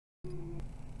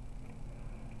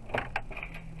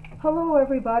Hello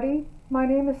everybody, my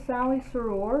name is Sally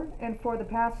Surur, and for the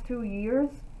past 2 years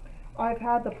I've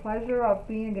had the pleasure of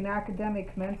being an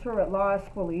academic mentor at La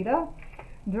Escuelita.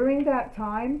 During that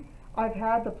time I've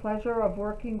had the pleasure of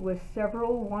working with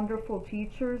several wonderful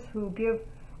teachers who give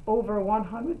over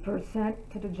 100%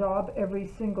 to the job every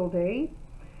single day.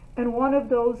 And one of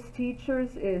those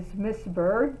teachers is Miss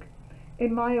Berg.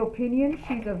 In my opinion,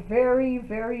 she's a very,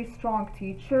 very strong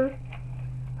teacher.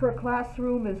 Her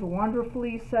classroom is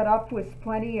wonderfully set up with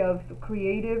plenty of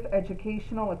creative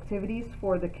educational activities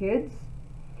for the kids.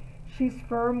 She's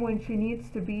firm when she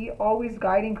needs to be, always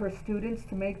guiding her students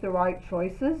to make the right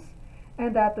choices,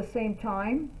 and at the same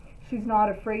time, she's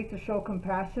not afraid to show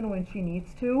compassion when she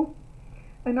needs to.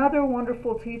 Another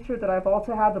wonderful teacher that I've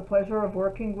also had the pleasure of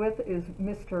working with is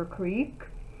Mr. Creek.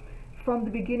 From the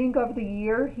beginning of the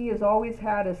year, he has always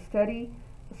had a steady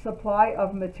supply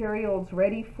of materials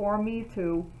ready for me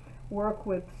to work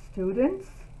with students.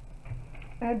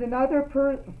 And another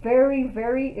very,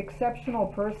 very exceptional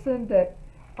person that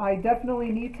I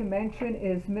definitely need to mention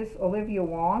is Miss Olivia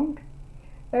Wong.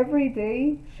 Every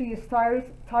day she is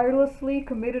tirelessly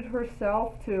committed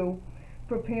herself to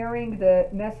preparing the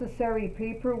necessary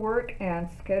paperwork and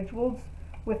schedules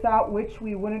without which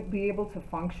we wouldn't be able to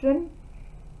function.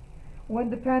 When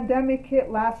the pandemic hit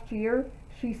last year,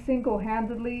 she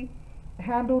single-handedly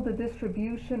handled the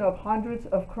distribution of hundreds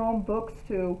of Chromebooks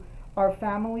to our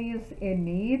families in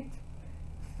need.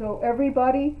 So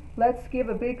everybody, let's give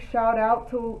a big shout out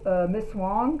to Miss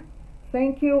Wong.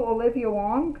 Thank you, Olivia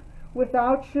Wong.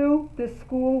 Without you, this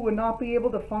school would not be able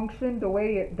to function the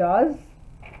way it does.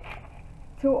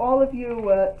 To all of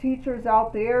you teachers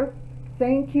out there,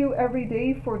 thank you every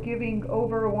day for giving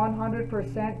over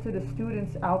 100% to the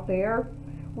students out there.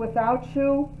 Without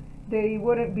you, they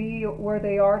wouldn't be where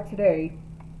they are today.